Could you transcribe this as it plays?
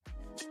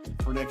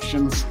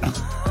Predictions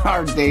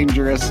are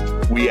dangerous.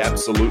 We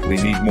absolutely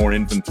need more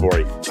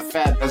inventory. The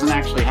Fed doesn't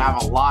actually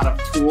have a lot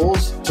of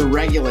tools to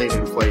regulate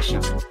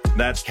inflation.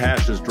 That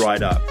cash has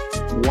dried up.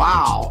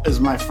 Wow, is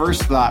my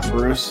first thought,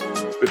 Bruce.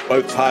 If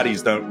both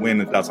parties don't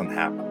win, it doesn't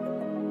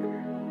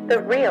happen.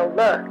 The Real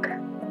Look.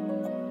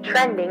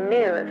 Trending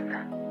news.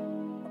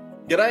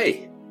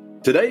 G'day.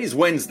 Today's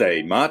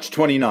Wednesday, March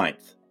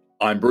 29th.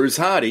 I'm Bruce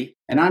Hardy.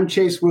 And I'm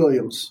Chase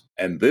Williams.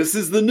 And this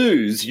is the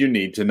news you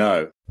need to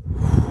know.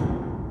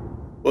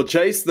 Well,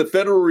 Chase, the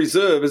Federal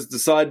Reserve has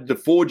decided to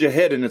forge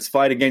ahead in its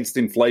fight against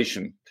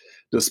inflation.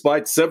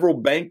 Despite several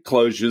bank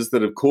closures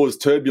that have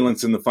caused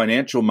turbulence in the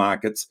financial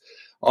markets,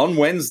 on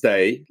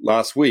Wednesday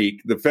last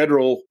week, the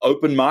Federal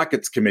Open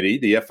Markets Committee,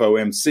 the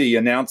FOMC,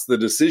 announced the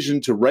decision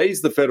to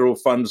raise the federal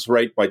funds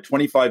rate by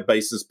 25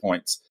 basis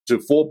points to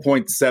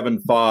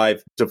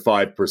 4.75 to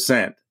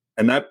 5%.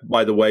 And that,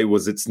 by the way,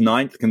 was its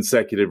ninth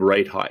consecutive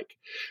rate hike.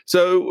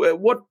 So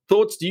what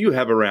thoughts do you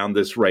have around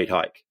this rate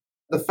hike?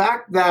 The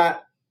fact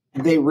that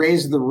they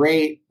raised the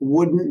rate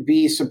wouldn't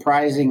be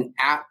surprising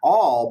at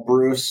all,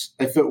 Bruce,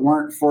 if it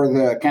weren't for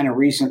the kind of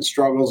recent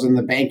struggles in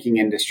the banking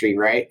industry,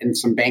 right? And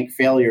some bank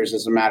failures,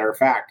 as a matter of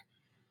fact.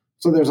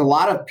 So there's a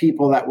lot of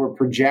people that were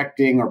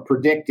predicting,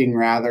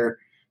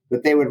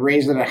 that they would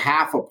raise it a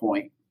half a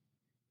point.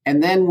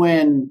 And then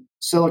when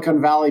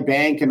Silicon Valley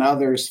Bank and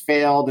others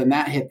failed and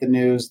that hit the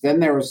news, then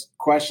there was a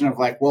question of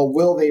like, well,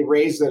 will they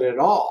raise it at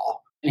all?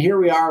 And here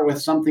we are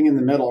with something in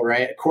the middle,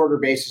 right? A quarter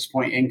basis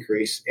point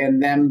increase.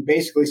 And them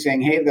basically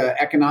saying, hey,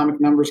 the economic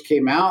numbers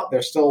came out.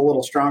 They're still a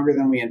little stronger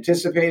than we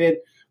anticipated.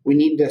 We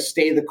need to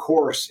stay the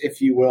course,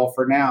 if you will,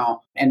 for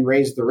now and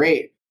raise the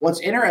rate. What's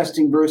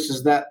interesting, Bruce,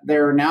 is that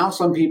there are now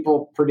some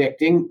people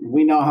predicting,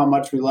 we know how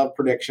much we love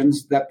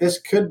predictions, that this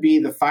could be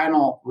the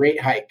final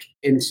rate hike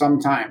in some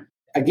time.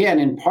 Again,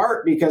 in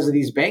part because of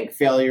these bank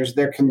failures,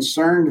 they're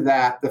concerned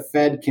that the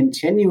Fed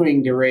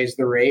continuing to raise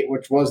the rate,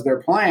 which was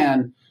their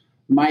plan,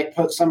 might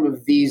put some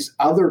of these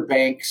other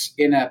banks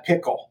in a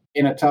pickle,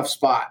 in a tough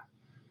spot.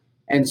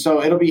 And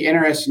so it'll be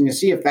interesting to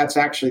see if that's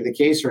actually the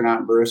case or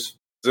not, Bruce.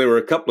 There were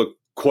a couple of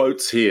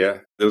quotes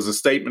here. There was a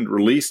statement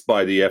released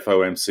by the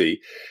FOMC,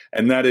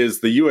 and that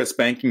is the U.S.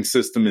 banking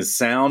system is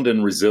sound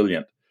and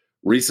resilient.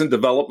 Recent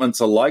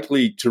developments are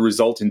likely to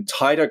result in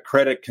tighter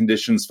credit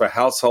conditions for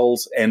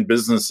households and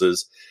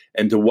businesses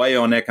and to weigh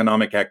on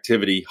economic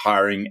activity,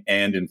 hiring,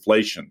 and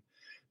inflation.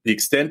 The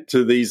extent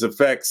to these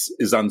effects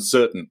is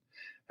uncertain.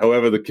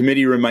 However, the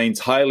committee remains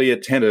highly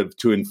attentive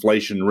to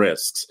inflation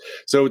risks.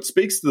 So it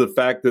speaks to the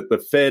fact that the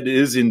Fed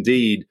is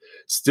indeed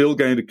still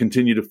going to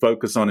continue to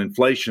focus on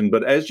inflation.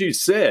 But as you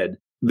said,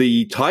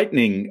 the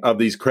tightening of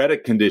these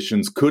credit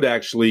conditions could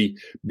actually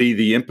be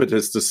the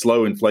impetus to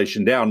slow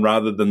inflation down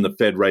rather than the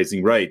Fed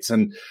raising rates.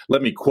 And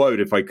let me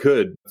quote, if I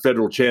could,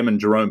 Federal Chairman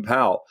Jerome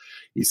Powell.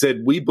 He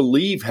said, "We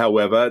believe,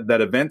 however,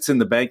 that events in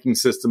the banking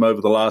system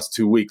over the last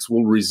 2 weeks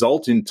will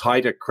result in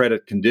tighter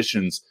credit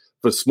conditions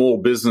for small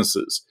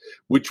businesses,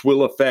 which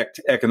will affect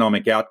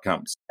economic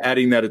outcomes,"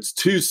 adding that it's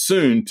too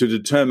soon to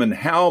determine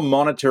how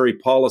monetary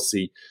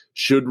policy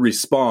should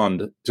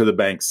respond to the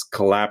bank's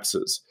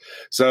collapses.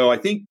 So I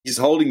think he's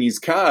holding his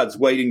cards,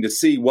 waiting to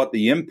see what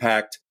the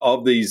impact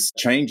of these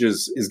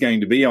changes is going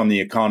to be on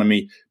the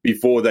economy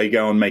before they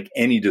go and make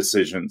any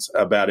decisions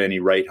about any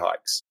rate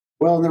hikes.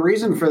 Well, and the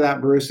reason for that,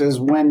 Bruce, is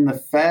when the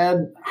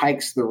Fed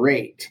hikes the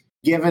rate,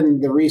 given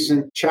the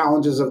recent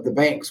challenges of the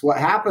banks, what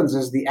happens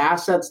is the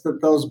assets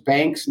that those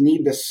banks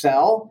need to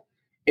sell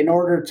in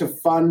order to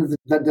fund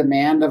the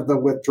demand of the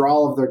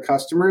withdrawal of their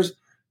customers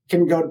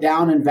can go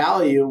down in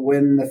value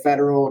when the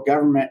federal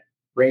government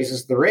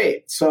raises the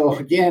rate. So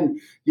again,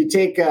 you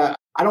take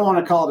I don't want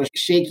to call it a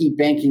shaky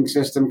banking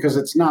system because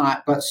it's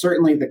not, but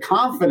certainly the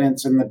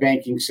confidence in the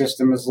banking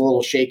system is a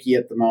little shaky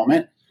at the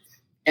moment.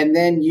 And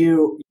then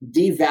you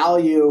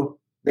devalue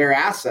their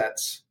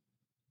assets.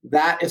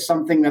 That is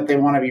something that they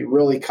want to be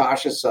really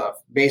cautious of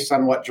based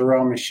on what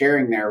Jerome is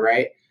sharing there,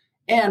 right?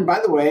 And by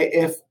the way,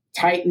 if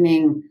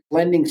tightening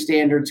lending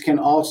standards can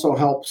also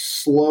help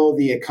slow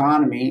the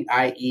economy,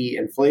 i.e.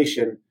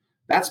 inflation,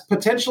 that's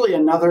potentially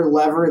another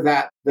lever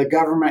that the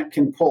government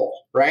can pull,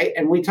 right?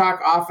 And we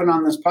talk often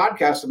on this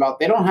podcast about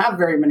they don't have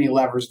very many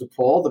levers to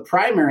pull. The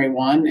primary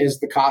one is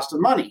the cost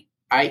of money,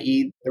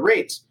 i.e. the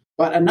rates.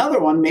 But another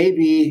one may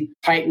be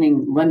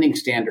tightening lending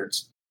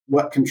standards.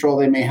 What control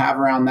they may have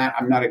around that,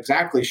 I'm not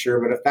exactly sure.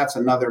 But if that's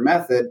another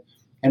method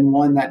and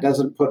one that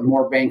doesn't put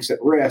more banks at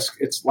risk,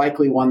 it's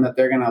likely one that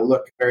they're going to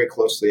look very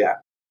closely at.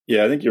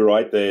 Yeah, I think you're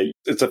right there.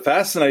 It's a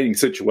fascinating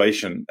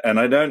situation. And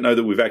I don't know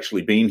that we've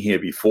actually been here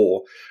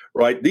before,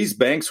 right? These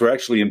banks were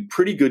actually in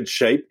pretty good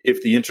shape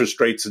if the interest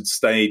rates had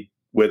stayed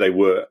where they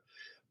were.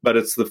 But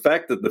it's the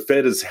fact that the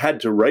Fed has had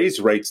to raise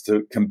rates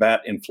to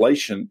combat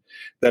inflation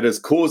that has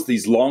caused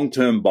these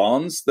long-term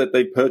bonds that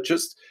they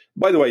purchased.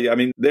 By the way, I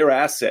mean, they're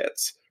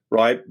assets,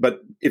 right?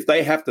 But if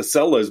they have to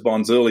sell those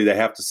bonds early, they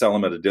have to sell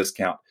them at a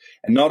discount.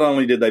 And not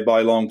only did they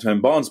buy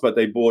long-term bonds, but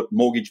they bought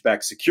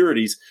mortgage-backed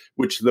securities,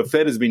 which the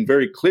Fed has been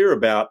very clear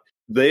about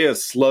they are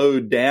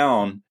slowed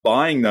down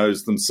buying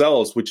those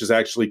themselves, which is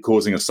actually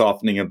causing a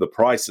softening of the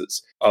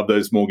prices of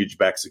those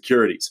mortgage-backed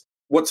securities.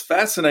 What's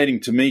fascinating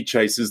to me,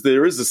 Chase, is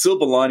there is a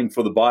silver lining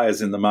for the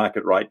buyers in the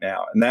market right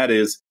now. And that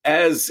is,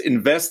 as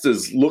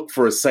investors look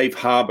for a safe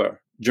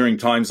harbor during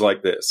times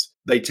like this,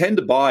 they tend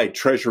to buy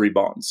treasury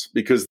bonds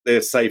because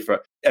they're safer.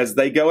 As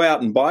they go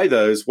out and buy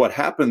those, what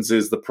happens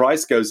is the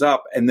price goes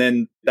up and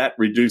then that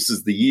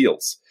reduces the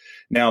yields.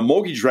 Now,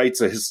 mortgage rates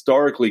are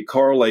historically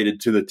correlated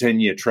to the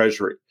 10-year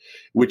treasury,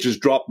 which has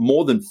dropped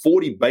more than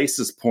 40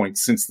 basis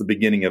points since the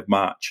beginning of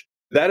March.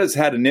 That has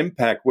had an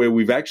impact where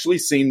we've actually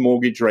seen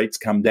mortgage rates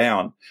come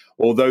down,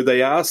 although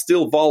they are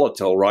still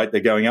volatile, right?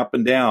 They're going up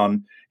and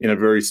down in a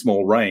very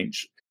small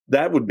range.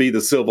 That would be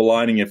the silver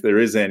lining, if there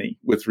is any,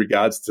 with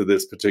regards to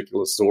this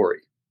particular story.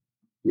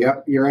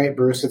 Yep, you're right,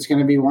 Bruce. It's going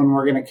to be one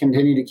we're going to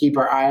continue to keep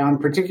our eye on,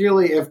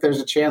 particularly if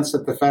there's a chance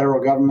that the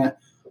federal government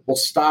will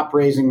stop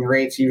raising the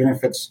rates, even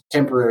if it's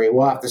temporary.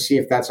 We'll have to see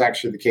if that's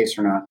actually the case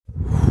or not.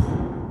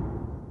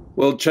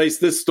 Well, Chase,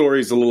 this story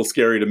is a little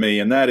scary to me,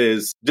 and that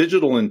is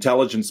digital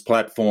intelligence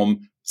platform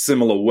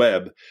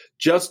SimilarWeb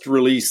just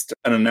released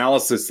an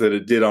analysis that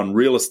it did on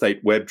real estate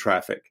web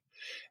traffic.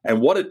 And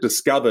what it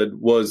discovered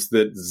was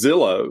that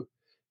Zillow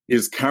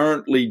is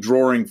currently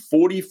drawing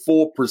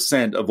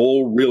 44% of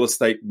all real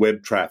estate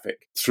web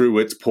traffic through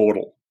its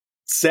portal.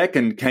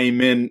 Second came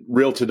in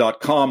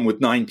Realtor.com with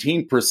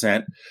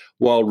 19%,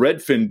 while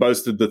Redfin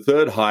boasted the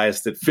third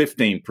highest at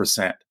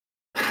 15%.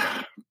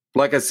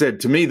 Like I said,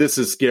 to me, this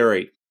is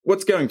scary.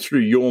 What's going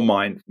through your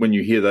mind when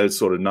you hear those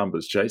sort of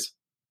numbers, Chase?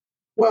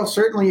 Well,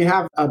 certainly you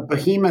have a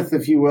behemoth,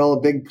 if you will, a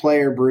big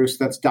player, Bruce,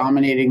 that's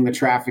dominating the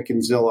traffic in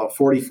Zillow.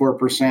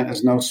 44%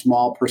 is no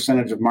small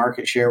percentage of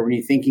market share when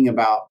you're thinking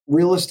about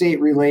real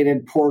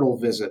estate-related portal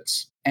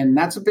visits. And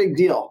that's a big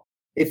deal.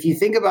 If you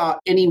think about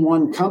any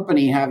one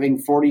company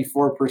having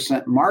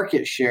 44%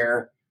 market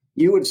share,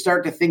 you would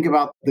start to think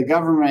about the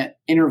government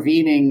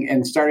intervening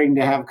and starting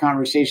to have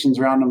conversations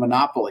around a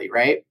monopoly,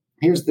 right?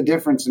 Here's the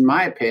difference, in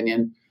my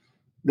opinion,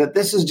 that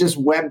this is just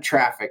web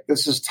traffic.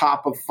 This is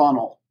top of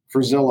funnel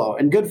for Zillow.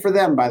 And good for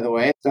them, by the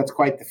way. That's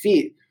quite the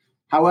feat.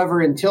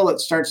 However, until it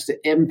starts to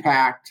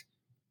impact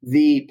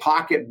the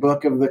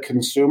pocketbook of the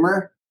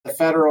consumer, the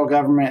federal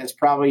government is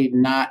probably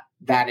not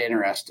that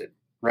interested,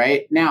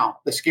 right? Now,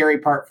 the scary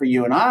part for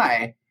you and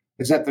I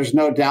is that there's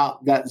no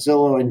doubt that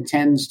Zillow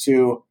intends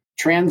to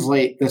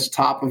translate this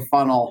top of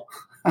funnel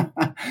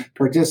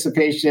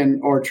participation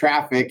or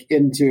traffic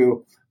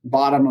into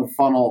bottom of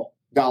funnel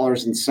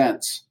dollars and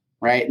cents,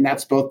 right? And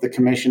that's both the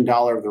commission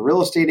dollar of the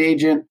real estate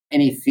agent,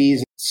 any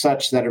fees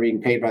such that are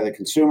being paid by the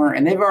consumer.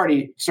 And they've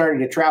already started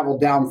to travel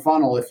down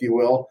funnel, if you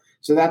will.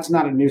 So that's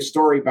not a new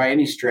story by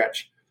any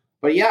stretch.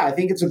 But yeah, I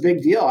think it's a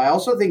big deal. I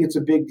also think it's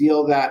a big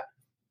deal that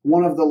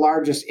one of the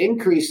largest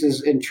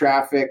increases in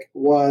traffic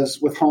was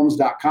with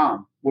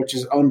Homes.com, which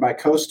is owned by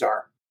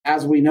CoStar.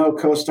 As we know,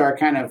 CoStar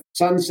kind of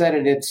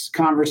sunsetted its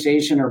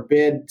conversation or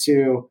bid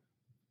to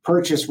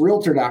purchase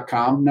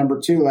Realtor.com, number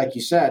 2, like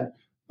you said.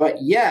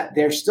 But yet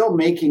they're still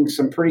making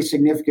some pretty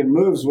significant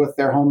moves with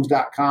their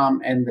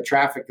Homes.com and the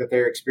traffic that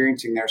they're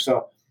experiencing there.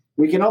 So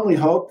we can only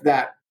hope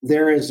that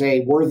there is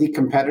a worthy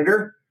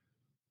competitor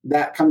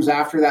that comes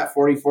after that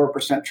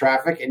 44%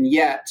 traffic. And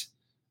yet,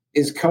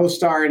 is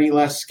CoStar any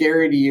less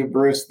scary to you,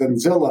 Bruce, than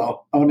Zillow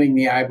owning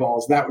the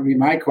eyeballs? That would be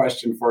my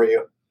question for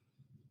you.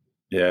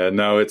 Yeah,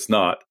 no, it's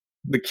not.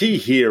 The key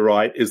here,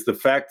 right, is the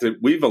fact that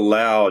we've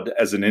allowed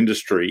as an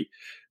industry,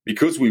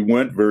 because we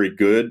weren't very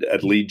good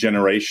at lead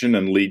generation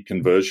and lead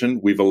conversion,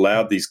 we've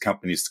allowed these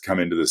companies to come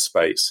into this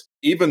space.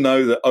 Even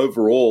though the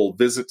overall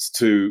visits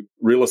to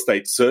real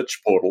estate search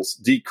portals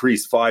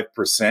decreased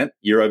 5%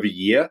 year over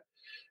year,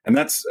 and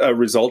that's a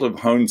result of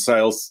home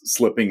sales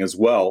slipping as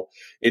well,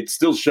 it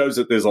still shows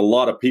that there's a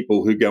lot of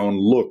people who go and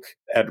look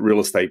at real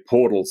estate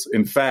portals.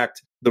 In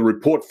fact, the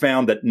report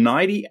found that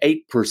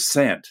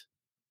 98%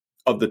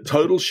 of the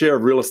total share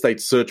of real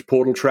estate search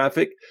portal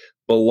traffic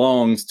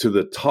belongs to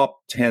the top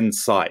 10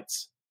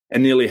 sites.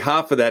 And nearly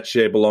half of that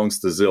share belongs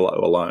to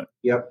Zillow alone.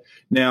 Yep.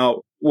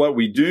 Now, what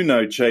we do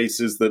know,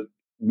 Chase, is that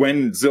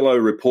when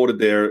Zillow reported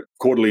their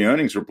quarterly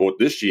earnings report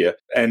this year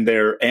and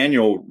their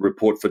annual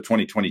report for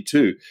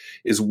 2022,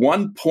 is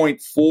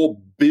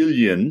 $1.4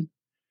 billion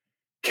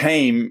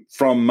came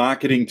from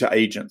marketing to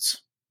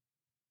agents.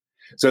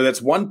 So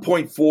that's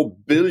 $1.4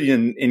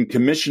 billion in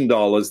commission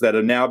dollars that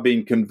are now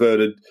being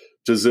converted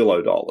to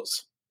Zillow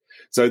dollars.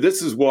 So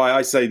this is why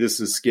I say this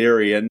is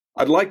scary. And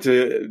I'd like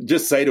to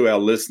just say to our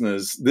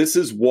listeners, this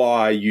is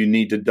why you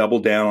need to double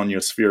down on your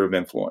sphere of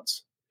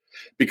influence.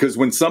 Because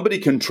when somebody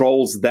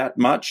controls that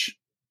much,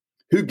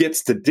 who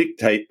gets to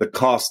dictate the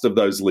cost of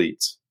those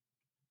leads?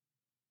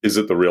 Is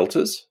it the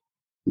realtors?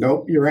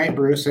 Nope, you're right,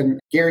 Bruce. And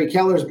Gary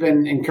Keller's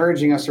been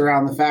encouraging us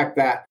around the fact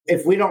that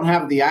if we don't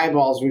have the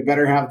eyeballs, we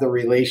better have the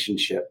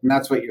relationship. And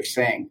that's what you're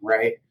saying,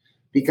 right?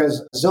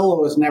 Because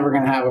Zillow is never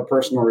going to have a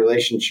personal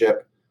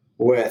relationship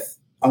with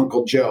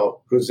Uncle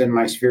Joe, who's in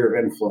my sphere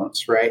of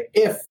influence, right?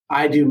 If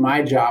I do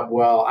my job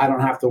well, I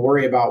don't have to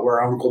worry about where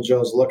Uncle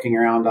Joe's looking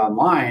around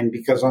online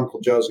because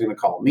Uncle Joe's going to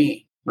call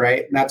me.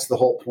 right? And that's the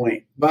whole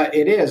point. But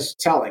it is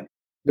telling.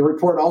 The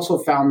report also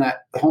found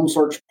that the home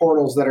search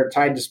portals that are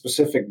tied to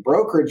specific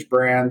brokerage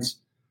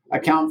brands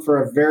account for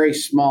a very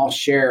small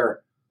share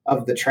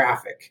of the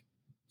traffic.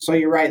 So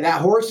you're right,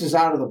 that horse is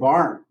out of the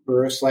barn,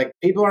 Bruce. Like,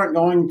 people aren't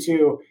going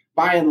to,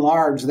 by and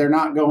large, they're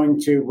not going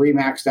to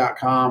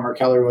remax.com or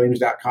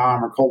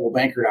kellerwilliams.com or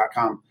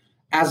coldwellbanker.com.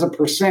 As a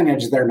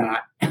percentage, they're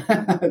not.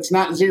 It's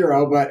not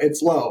zero, but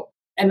it's low.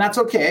 And that's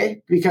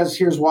okay, because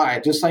here's why.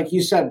 Just like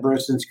you said,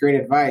 Bruce, and it's great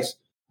advice.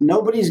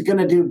 Nobody's going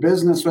to do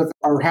business with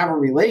or have a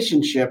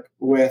relationship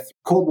with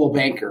Coldwell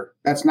Banker.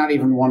 That's not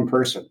even one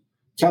person.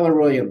 Keller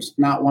Williams,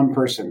 not one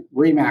person.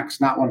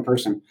 Remax, not one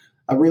person.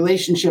 A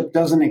relationship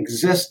doesn't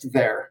exist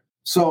there.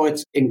 So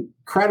it's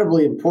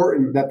incredibly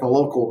important that the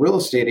local real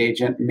estate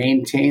agent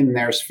maintain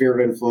their sphere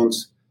of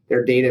influence,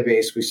 their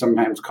database, we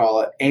sometimes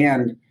call it,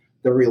 and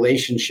the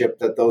relationship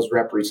that those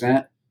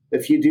represent.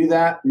 If you do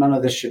that, none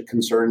of this should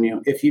concern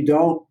you. If you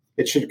don't,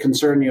 it should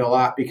concern you a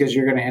lot, because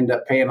you're going to end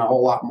up paying a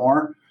whole lot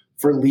more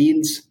for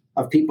leads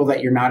of people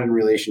that you're not in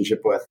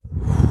relationship with.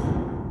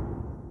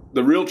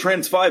 The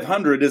RealTrends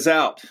 500 is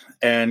out,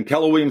 and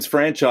Keller Williams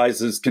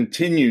franchises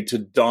continue to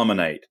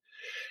dominate.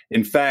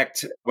 In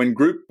fact, when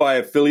grouped by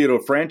affiliate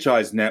or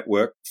franchise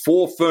network,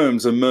 4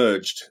 firms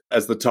emerged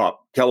as the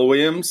top: Keller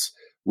Williams,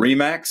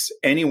 Remax,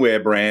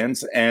 Anywhere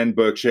Brands, and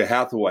Berkshire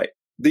Hathaway.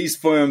 These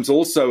firms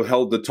also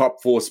held the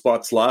top 4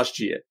 spots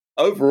last year.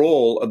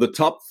 Overall, of the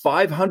top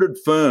 500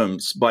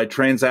 firms by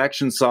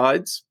transaction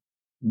size,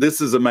 this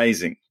is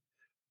amazing.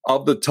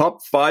 Of the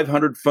top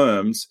 500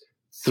 firms,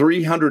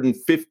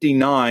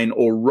 359,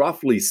 or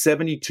roughly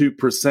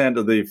 72%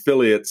 of the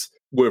affiliates,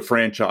 were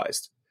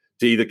franchised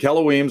to either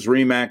Keller Williams,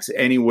 Remax,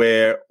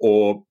 Anywhere,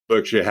 or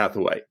Berkshire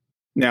Hathaway.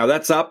 Now,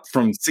 that's up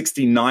from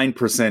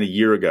 69% a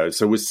year ago.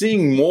 So we're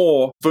seeing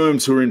more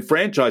firms who are in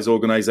franchise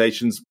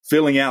organizations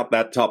filling out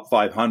that top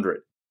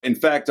 500. In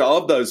fact,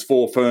 of those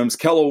 4 firms,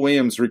 Keller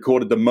Williams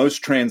recorded the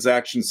most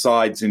transaction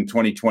sides in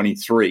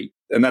 2023,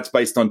 and that's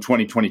based on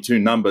 2022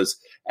 numbers,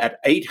 at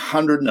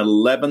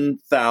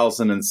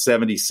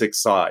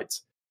 811,076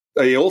 sides.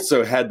 They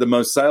also had the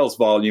most sales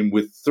volume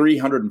with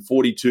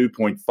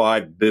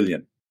 $342.5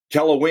 billion.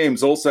 Keller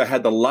Williams also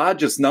had the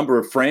largest number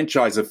of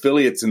franchise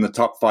affiliates in the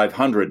top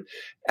 500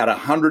 at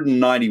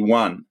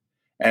 191.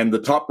 And the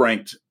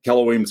top-ranked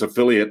Keller Williams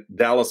affiliate,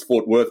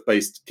 Dallas-Fort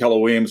Worth-based Keller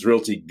Williams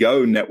Realty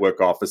Go network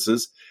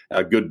offices,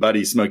 our good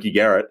buddy Smokey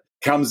Garrett,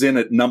 comes in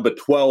at number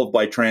 12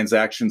 by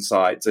transaction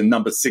sides and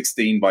number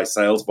 16 by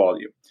sales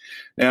volume.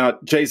 Now,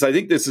 Chase, I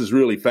think this is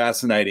really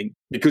fascinating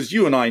because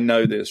you and I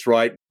know this,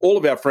 right? All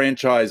of our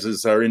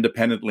franchises are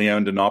independently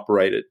owned and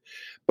operated.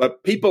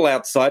 But people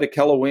outside of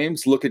Keller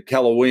Williams look at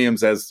Keller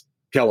Williams as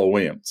Keller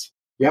Williams.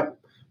 Yep.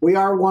 We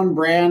are one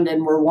brand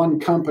and we're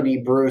one company,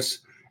 Bruce,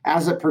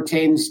 as it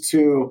pertains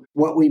to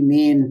what we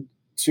mean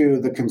to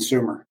the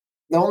consumer.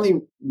 The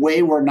only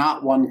way we're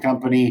not one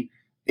company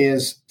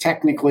is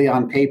technically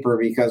on paper,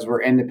 because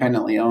we're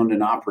independently owned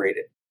and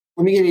operated.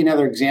 Let me give you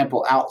another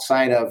example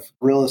outside of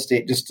real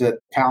estate, just to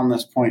pound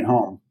this point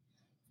home.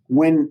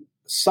 When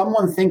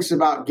someone thinks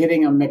about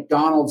getting a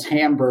McDonald's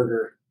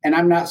hamburger, and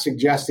I'm not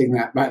suggesting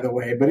that, by the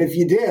way, but if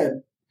you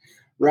did,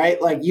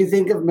 right, like you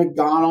think of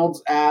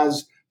McDonald's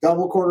as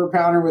double quarter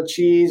pounder with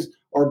cheese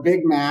or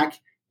Big Mac,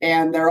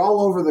 and they're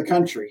all over the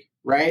country,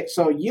 right?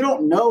 So you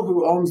don't know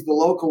who owns the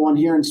local one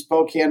here in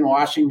Spokane,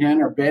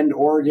 Washington, or Bend,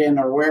 Oregon,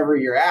 or wherever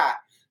you're at.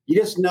 You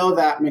just know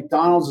that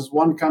McDonald's is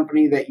one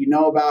company that you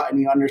know about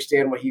and you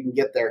understand what you can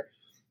get there.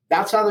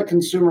 That's how the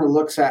consumer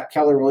looks at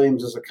Keller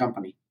Williams as a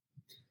company.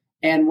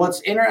 And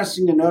what's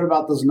interesting to note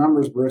about those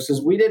numbers, Bruce,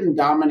 is we didn't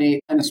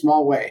dominate in a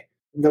small way.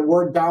 The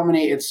word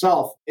dominate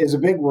itself is a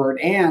big word.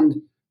 And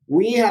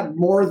we had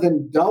more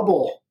than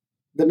double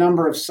the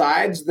number of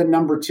sides than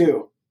number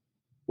 2,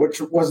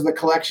 which was the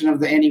collection of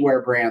the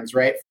Anywhere brands,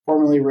 right?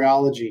 Formerly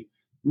Realogy.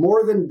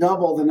 More than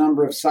double the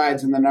number of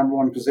sides in the number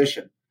 1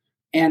 position.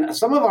 And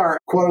some of our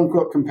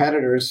quote-unquote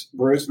competitors,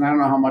 Bruce, and I don't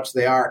know how much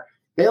they are,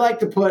 they like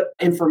to put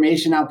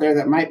information out there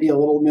that might be a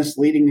little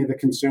misleading to the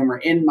consumer,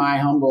 in my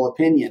humble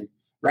opinion,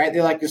 right?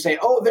 They like to say,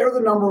 oh, they're the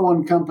number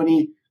 1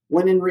 company,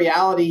 when in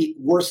reality,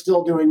 we're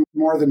still doing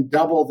more than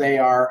double they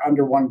are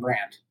under one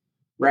brand,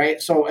 right?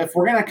 So if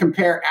we're going to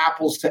compare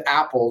apples to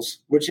apples,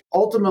 which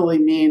ultimately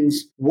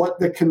means what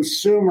the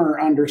consumer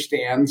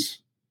understands,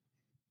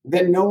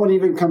 then no one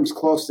even comes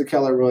close to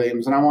Keller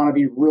Williams. And I want to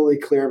be really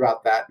clear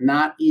about that.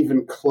 Not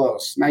even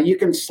close. Now, you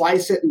can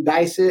slice it and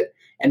dice it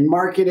and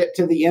market it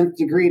to the nth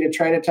degree to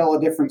try to tell a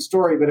different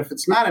story. But if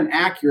it's not an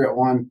accurate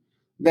one,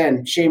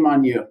 then shame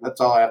on you. That's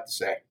all I have to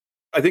say.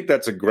 I think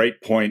that's a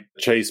great point,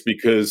 Chase,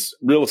 because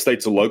real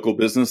estate's a local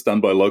business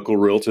done by local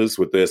realtors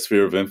with their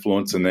sphere of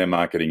influence and their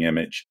marketing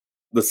image.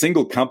 The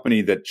single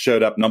company that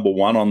showed up number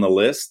 1 on the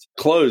list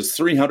closed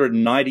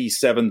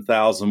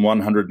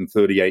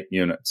 397,138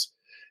 units.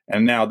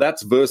 And now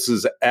that's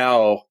versus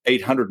our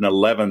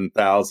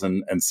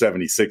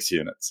 811,076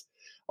 units.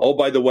 Oh,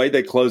 by the way,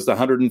 they closed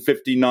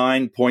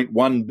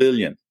 $159.1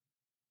 billion.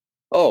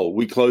 Oh,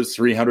 we closed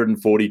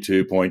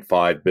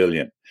 342.5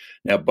 billion.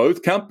 Now,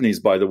 both companies,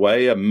 by the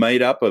way, are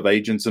made up of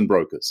agents and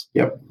brokers.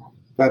 Yep,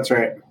 that's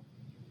right.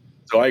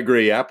 So I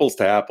agree, apples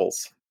to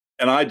apples.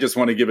 And I just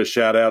want to give a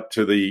shout out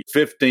to the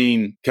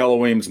 15 Keller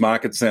Williams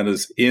market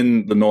centers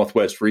in the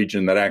Northwest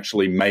region that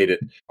actually made it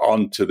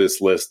onto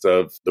this list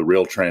of the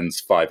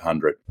RealTrends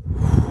 500.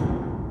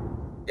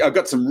 I've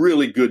got some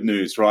really good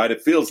news, right?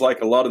 It feels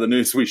like a lot of the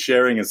news we're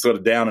sharing is sort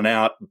of down and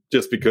out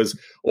just because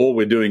all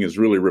we're doing is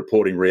really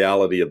reporting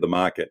reality of the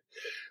market.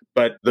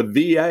 But the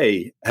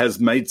VA has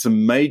made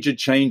some major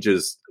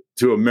changes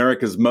to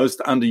America's most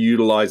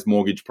underutilized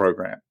mortgage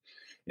program.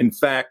 In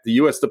fact, the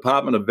U.S.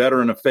 Department of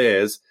Veteran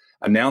Affairs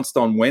announced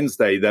on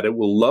Wednesday that it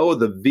will lower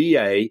the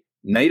VA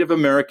Native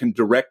American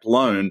Direct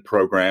Loan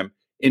Program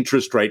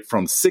interest rate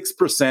from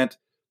 6%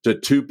 to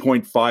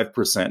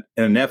 2.5%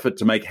 in an effort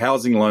to make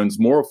housing loans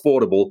more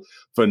affordable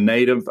for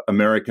Native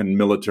American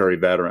military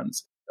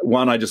veterans.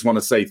 One, I just want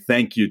to say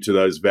thank you to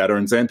those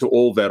veterans and to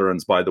all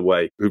veterans, by the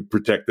way, who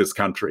protect this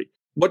country.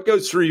 What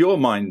goes through your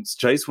minds,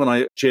 Chase, when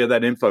I share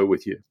that info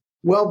with you?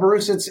 Well,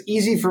 Bruce, it's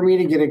easy for me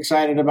to get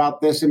excited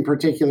about this in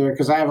particular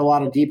because I have a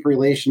lot of deep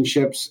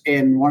relationships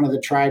in one of the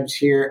tribes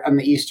here on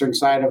the eastern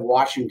side of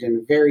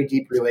Washington, very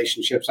deep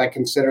relationships. I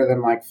consider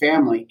them like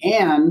family.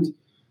 And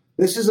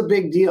this is a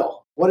big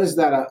deal. What is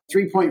that? A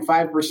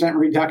 3.5%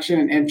 reduction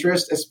in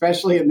interest,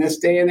 especially in this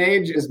day and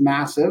age, is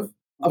massive.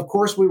 Of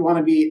course, we want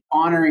to be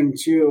honoring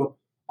to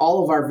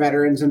all of our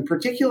veterans, and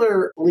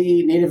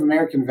particularly Native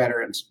American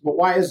veterans. But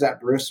why is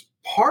that, Bruce?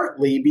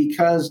 Partly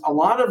because a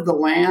lot of the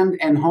land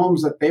and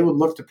homes that they would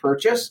look to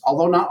purchase,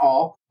 although not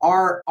all,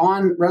 are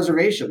on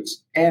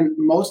reservations. And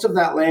most of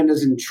that land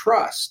is in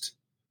trust,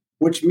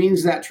 which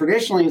means that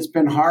traditionally it's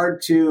been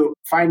hard to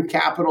find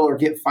capital or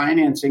get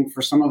financing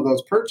for some of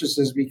those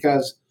purchases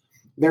because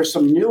there's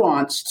some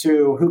nuance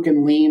to who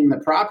can lien the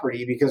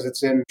property because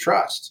it's in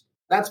trust.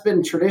 That's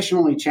been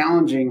traditionally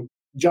challenging.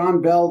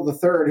 John Bell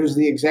III, who's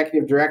the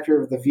executive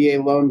director of the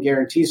VA Loan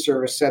Guarantee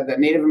Service, said that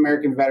Native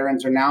American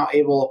veterans are now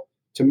able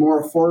to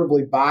more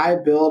affordably buy,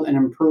 build, and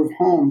improve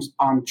homes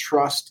on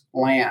trust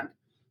land.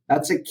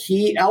 That's a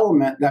key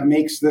element that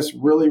makes this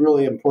really,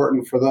 really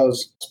important for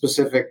those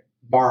specific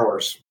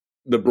borrowers.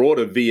 The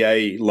broader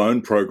VA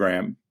loan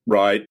program,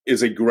 right,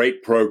 is a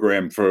great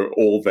program for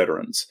all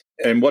veterans.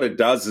 And what it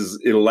does is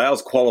it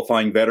allows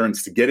qualifying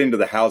veterans to get into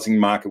the housing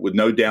market with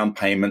no down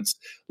payments,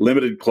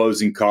 limited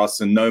closing costs,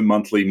 and no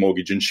monthly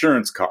mortgage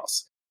insurance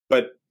costs.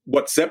 But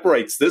what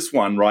separates this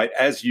one, right,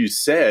 as you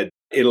said,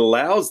 it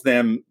allows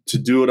them to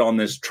do it on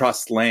this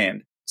trust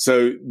land.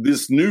 So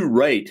this new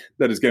rate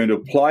that is going to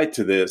apply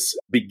to this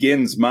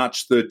begins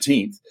March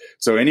 13th.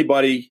 So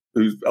anybody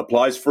who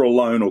applies for a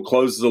loan or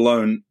closes a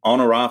loan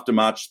on or after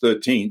March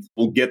 13th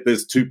will get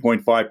this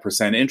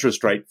 2.5%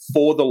 interest rate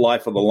for the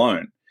life of the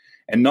loan.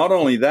 And not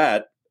only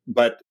that,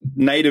 but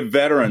Native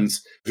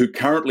veterans who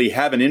currently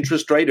have an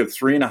interest rate of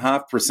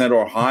 3.5%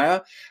 or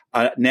higher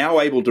are now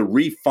able to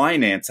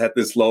refinance at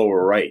this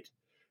lower rate,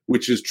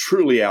 which is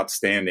truly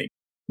outstanding.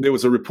 There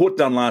was a report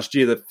done last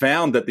year that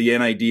found that the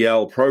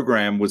NADL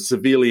program was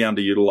severely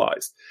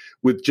underutilized,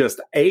 with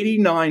just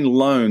 89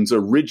 loans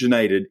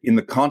originated in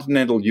the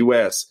continental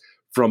US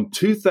from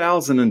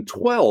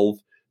 2012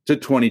 to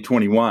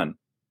 2021.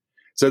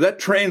 So that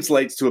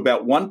translates to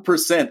about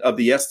 1% of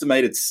the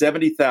estimated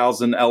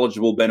 70,000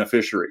 eligible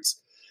beneficiaries.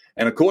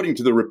 And according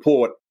to the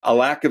report, a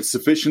lack of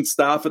sufficient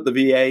staff at the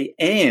VA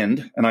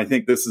and I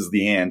think this is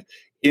the and,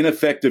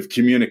 ineffective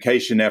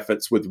communication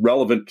efforts with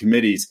relevant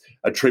committees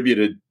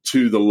attributed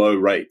to the low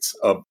rates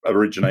of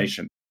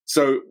origination.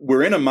 So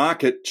we're in a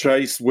market,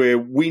 Chase, where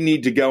we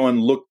need to go and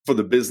look for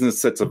the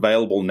business that's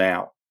available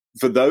now.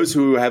 For those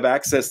who have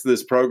access to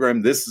this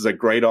program, this is a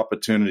great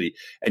opportunity.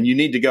 And you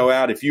need to go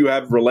out. If you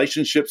have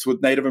relationships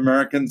with Native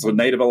Americans or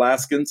Native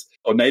Alaskans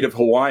or Native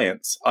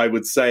Hawaiians, I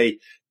would say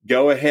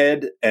go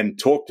ahead and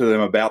talk to them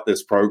about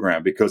this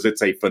program because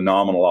it's a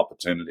phenomenal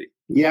opportunity.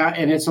 Yeah,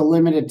 and it's a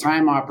limited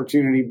time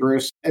opportunity,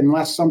 Bruce.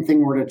 Unless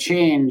something were to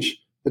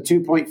change, the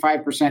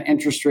 2.5%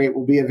 interest rate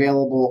will be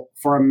available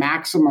for a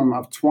maximum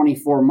of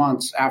 24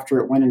 months after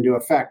it went into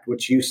effect,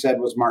 which you said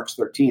was March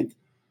 13th.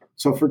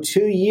 So for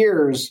 2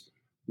 years,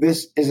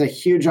 this is a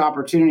huge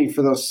opportunity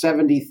for those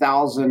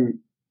 70,000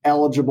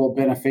 eligible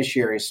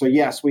beneficiaries. So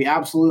yes, we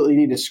absolutely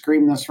need to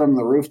scream this from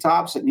the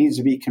rooftops. It needs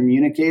to be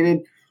communicated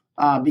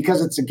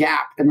because it's a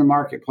gap in the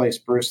marketplace,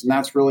 Bruce. And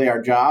that's really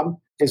our job,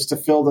 is to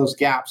fill those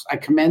gaps. I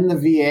commend the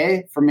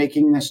VA for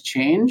making this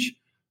change.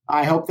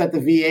 I hope that the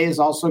VA is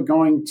also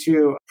going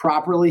to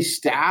properly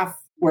staff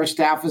where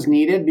staff is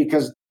needed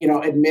because,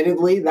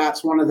 admittedly,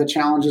 that's one of the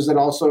challenges that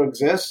also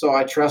exists. So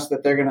I trust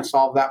that they're going to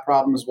solve that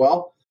problem as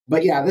well.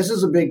 But yeah, this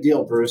is a big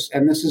deal, Bruce.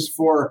 And this is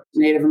for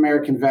Native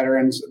American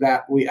veterans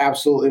that we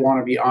absolutely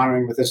want to be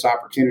honoring with this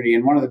opportunity.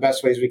 And one of the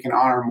best ways we can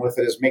honor them with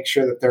it is make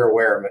sure that they're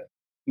aware of it.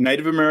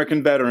 Native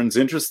American veterans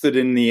interested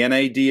in the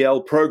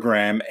NADL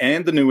program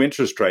and the new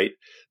interest rate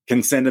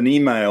can send an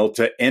email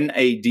to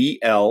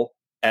nadl@va.gov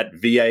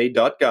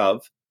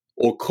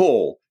or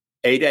call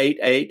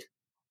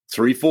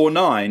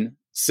 888-349-0000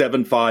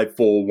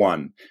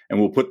 7541. And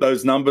we'll put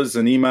those numbers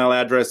and email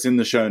address in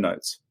the show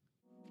notes.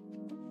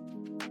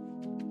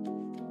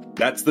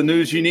 That's the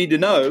news you need to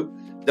know.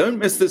 Don't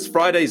miss this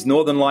Friday's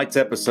Northern Lights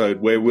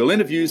episode where we'll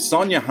interview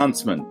Sonia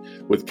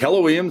Huntsman with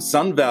Keller Williams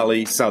Sun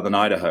Valley, Southern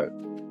Idaho.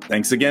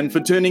 Thanks again for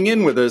tuning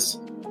in with us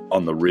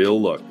on The Real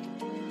Look.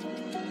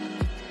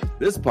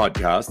 This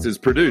podcast is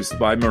produced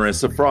by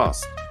Marissa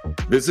Frost.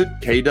 Visit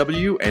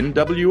kwnwr.com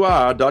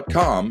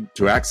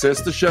to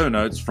access the show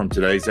notes from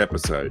today's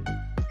episode.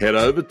 Head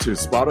over to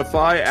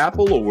Spotify,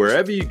 Apple, or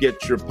wherever you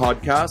get your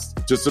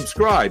podcasts to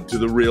subscribe to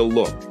The Real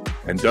Look.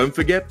 And don't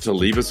forget to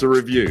leave us a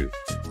review.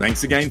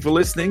 Thanks again for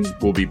listening.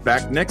 We'll be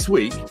back next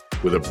week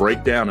with a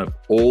breakdown of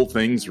all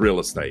things real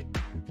estate.